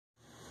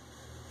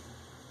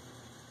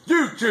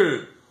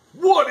YouTube,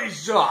 what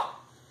is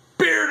up?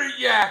 Bearded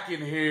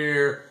Yakking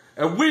here,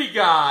 and we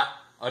got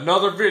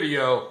another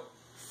video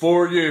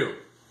for you.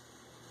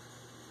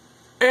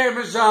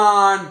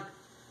 Amazon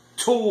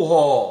tool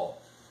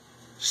haul.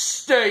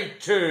 Stay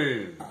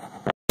tuned.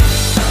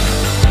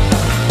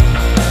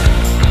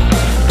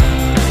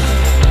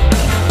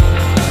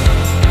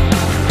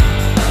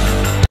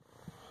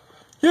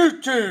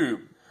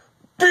 YouTube,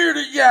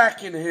 Bearded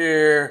Yakking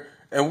here,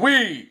 and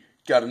we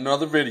got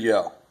another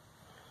video.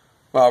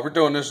 Well, we're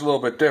doing this a little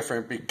bit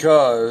different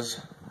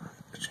because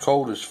it's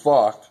cold as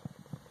fuck.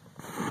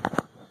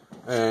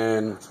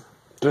 And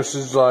this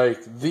is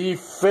like the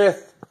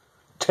 5th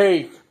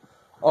take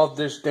of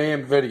this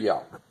damn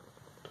video.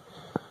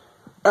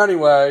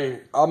 Anyway,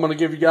 I'm going to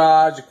give you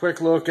guys a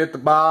quick look at the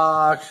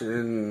box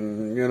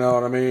and, you know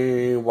what I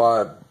mean,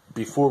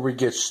 before we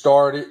get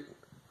started.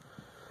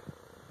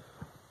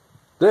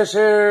 This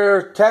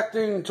here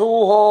Tekton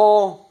tool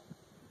haul,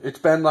 it's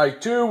been like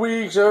 2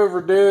 weeks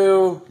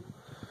overdue.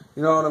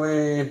 You know what I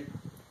mean?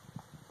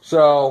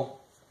 So,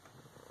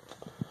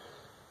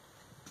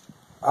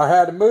 I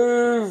had to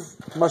move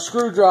my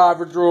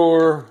screwdriver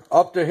drawer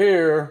up to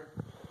here,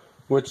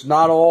 which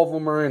not all of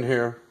them are in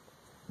here.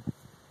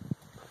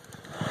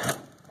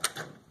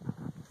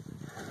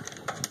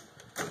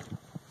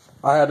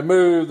 I had to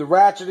move the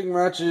ratcheting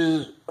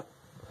wrenches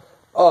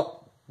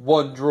up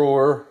one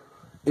drawer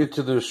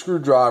into the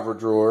screwdriver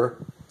drawer.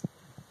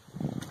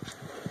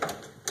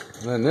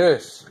 And then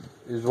this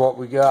is what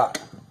we got.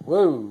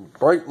 Whoa,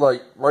 bright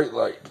light, bright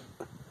light.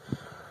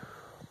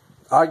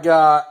 I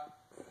got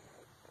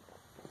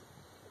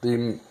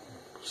the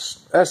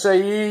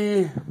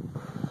SAE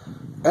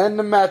and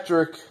the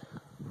metric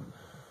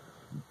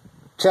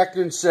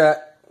Tekton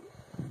set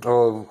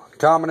of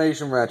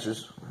combination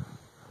wrenches.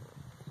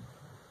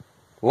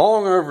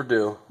 Long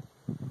overdue.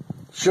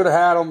 Should have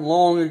had them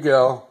long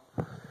ago.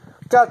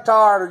 Got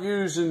tired of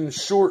using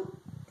short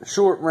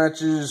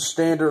wrenches,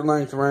 standard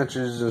length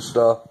wrenches and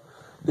stuff.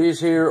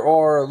 These here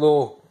are a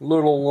little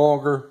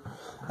longer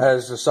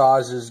as the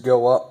sizes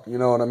go up, you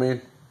know what I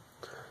mean?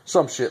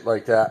 Some shit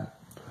like that.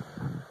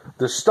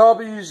 The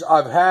stubbies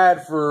I've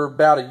had for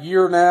about a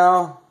year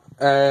now,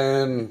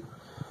 and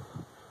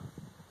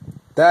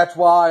that's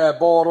why I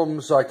bought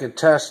them, so I can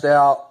test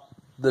out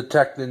the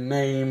Tekton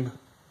name,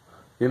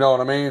 you know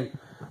what I mean?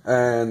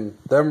 And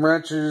them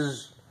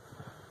wrenches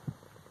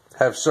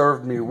have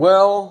served me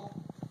well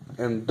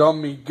and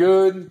done me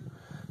good,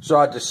 so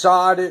I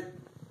decided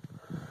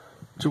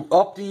to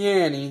up the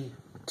ante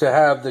to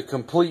have the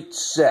complete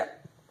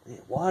set.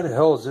 Why the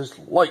hell is this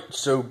light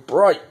so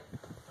bright?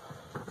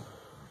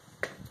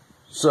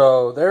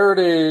 So there it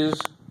is,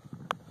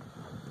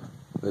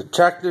 the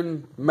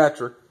Tekton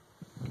metric,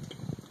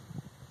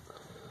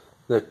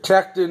 the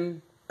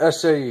Tekton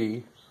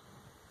SAE,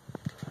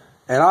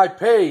 and I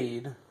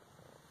paid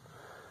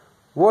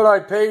what I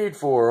paid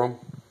for them.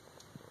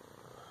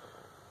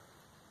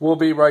 We'll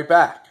be right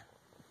back.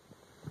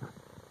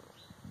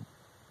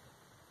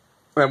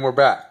 And we're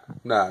back.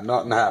 Nah,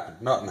 nothing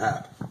happened. Nothing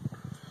happened.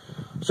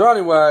 So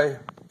anyway,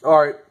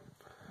 alright.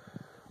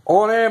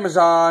 On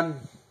Amazon,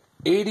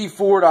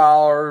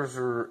 $84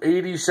 or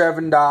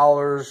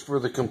 $87 for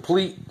the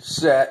complete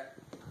set.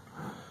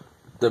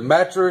 The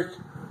metric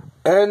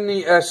and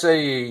the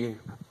SAE.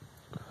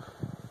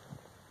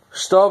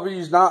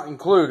 Stubbies not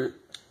included.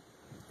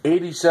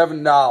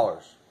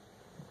 $87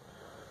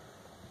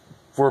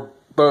 for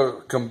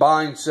both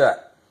combined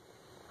set.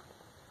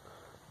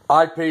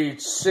 I paid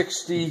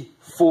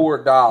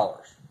 $64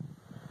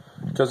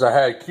 because I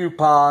had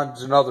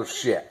coupons and other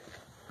shit,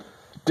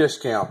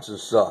 discounts and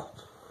stuff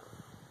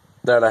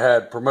that I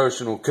had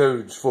promotional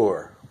codes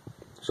for.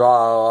 So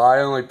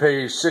I only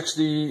paid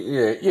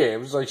it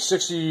was like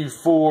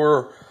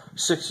 64,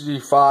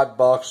 65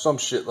 bucks, some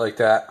shit like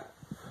that,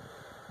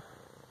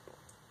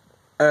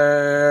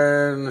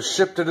 and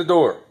shipped to the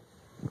door.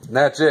 And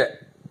that's it.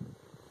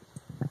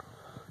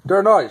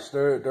 They're nice.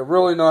 They're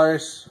really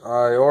nice.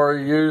 I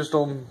already used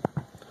them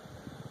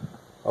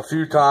a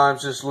few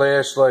times this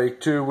last like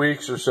 2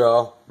 weeks or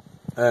so,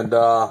 and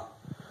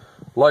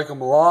like them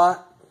a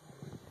lot.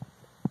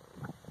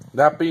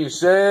 That being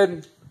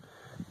said,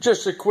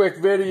 just a quick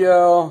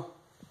video,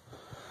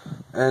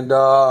 and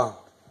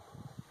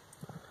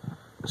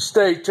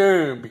stay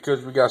tuned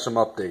because we got some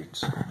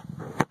updates.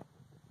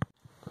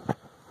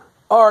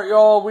 Alright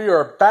y'all, we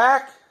are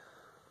back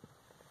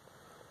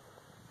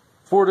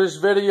for this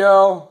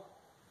video.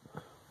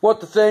 What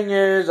the thing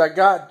is, I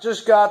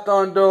just got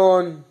done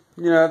doing,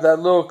 you know, that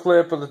little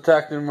clip of the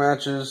Tekton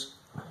wrenches.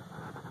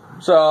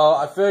 So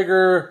I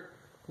figure,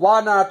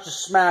 why not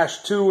just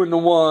smash 2 into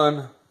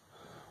 1?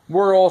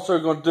 We're also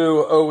going to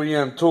do an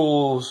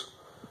Oemtools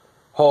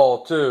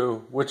haul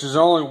too, which is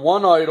only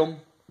one item.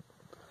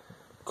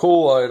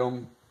 Cool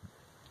item.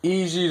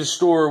 Easy to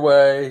store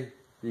away.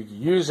 You can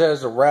use it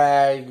as a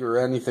rag or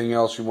anything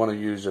else you want to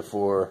use it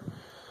for.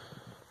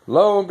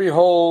 Lo and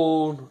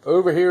behold,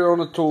 over here on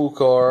the tool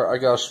car, I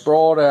got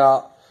sprawled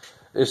out.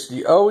 It's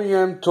the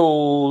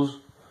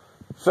Oemtools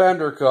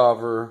fender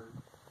cover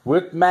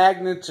with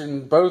magnets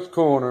in both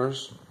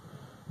corners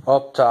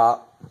up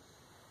top.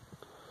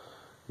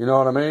 You know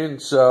what I mean?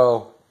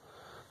 So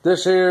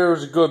this here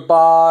is a good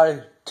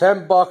buy.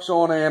 $10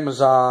 on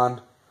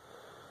Amazon.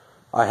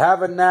 I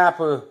have a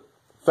Napa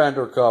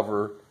fender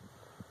cover,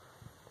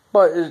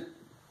 but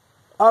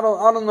I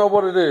don't know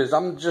what it is.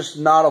 I'm just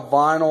not a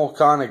vinyl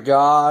kind of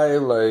guy.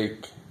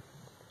 Like,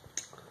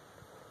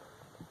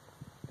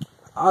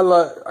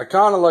 I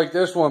kind of like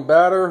this one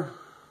better,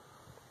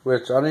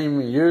 which I didn't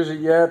even use it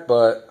yet,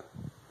 but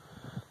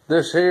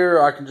this here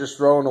I can just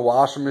throw in the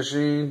washing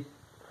machine.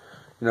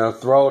 You know,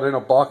 throw it in a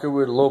bucket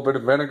with a little bit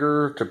of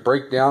vinegar to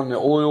break down the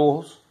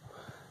oils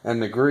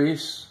and the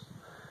grease,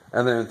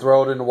 and then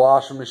throw it in the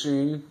washing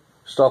machine.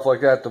 Stuff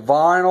like that. The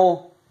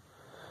vinyl,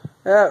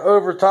 yeah,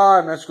 over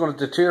time that's going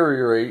to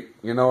deteriorate,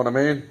 you know what I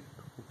mean?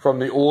 From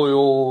the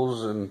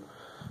oils and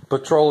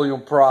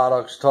petroleum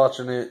products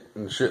touching it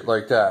and shit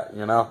like that,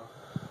 you know?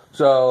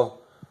 So,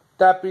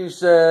 that being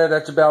said,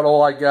 that's about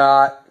all I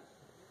got.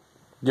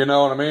 You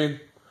know what I mean?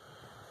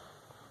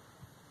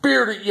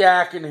 Bearded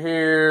Yakking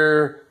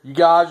here. You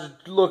guys are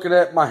looking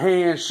at my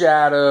hand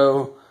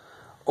shadow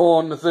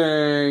on the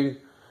thing.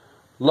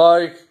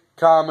 Like,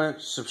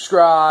 comment,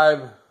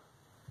 subscribe.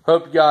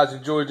 Hope you guys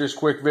enjoyed this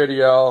quick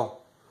video.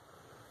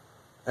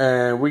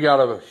 And we got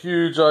a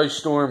huge ice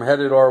storm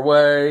headed our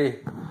way.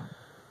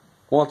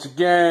 Once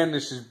again,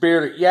 this is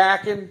Bearded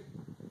Yakking.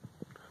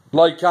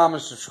 Like,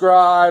 comment,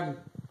 subscribe.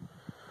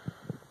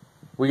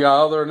 We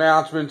got other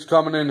announcements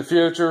coming in the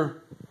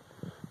future.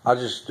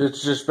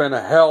 It's just been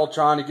a hell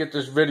trying to get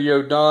this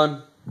video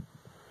done.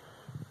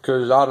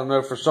 Because, I don't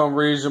know, for some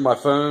reason my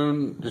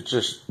phone is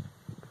just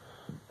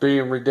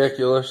being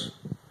ridiculous.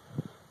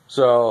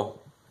 So,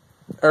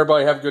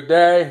 everybody have a good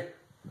day.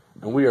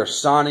 And we are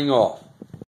signing off.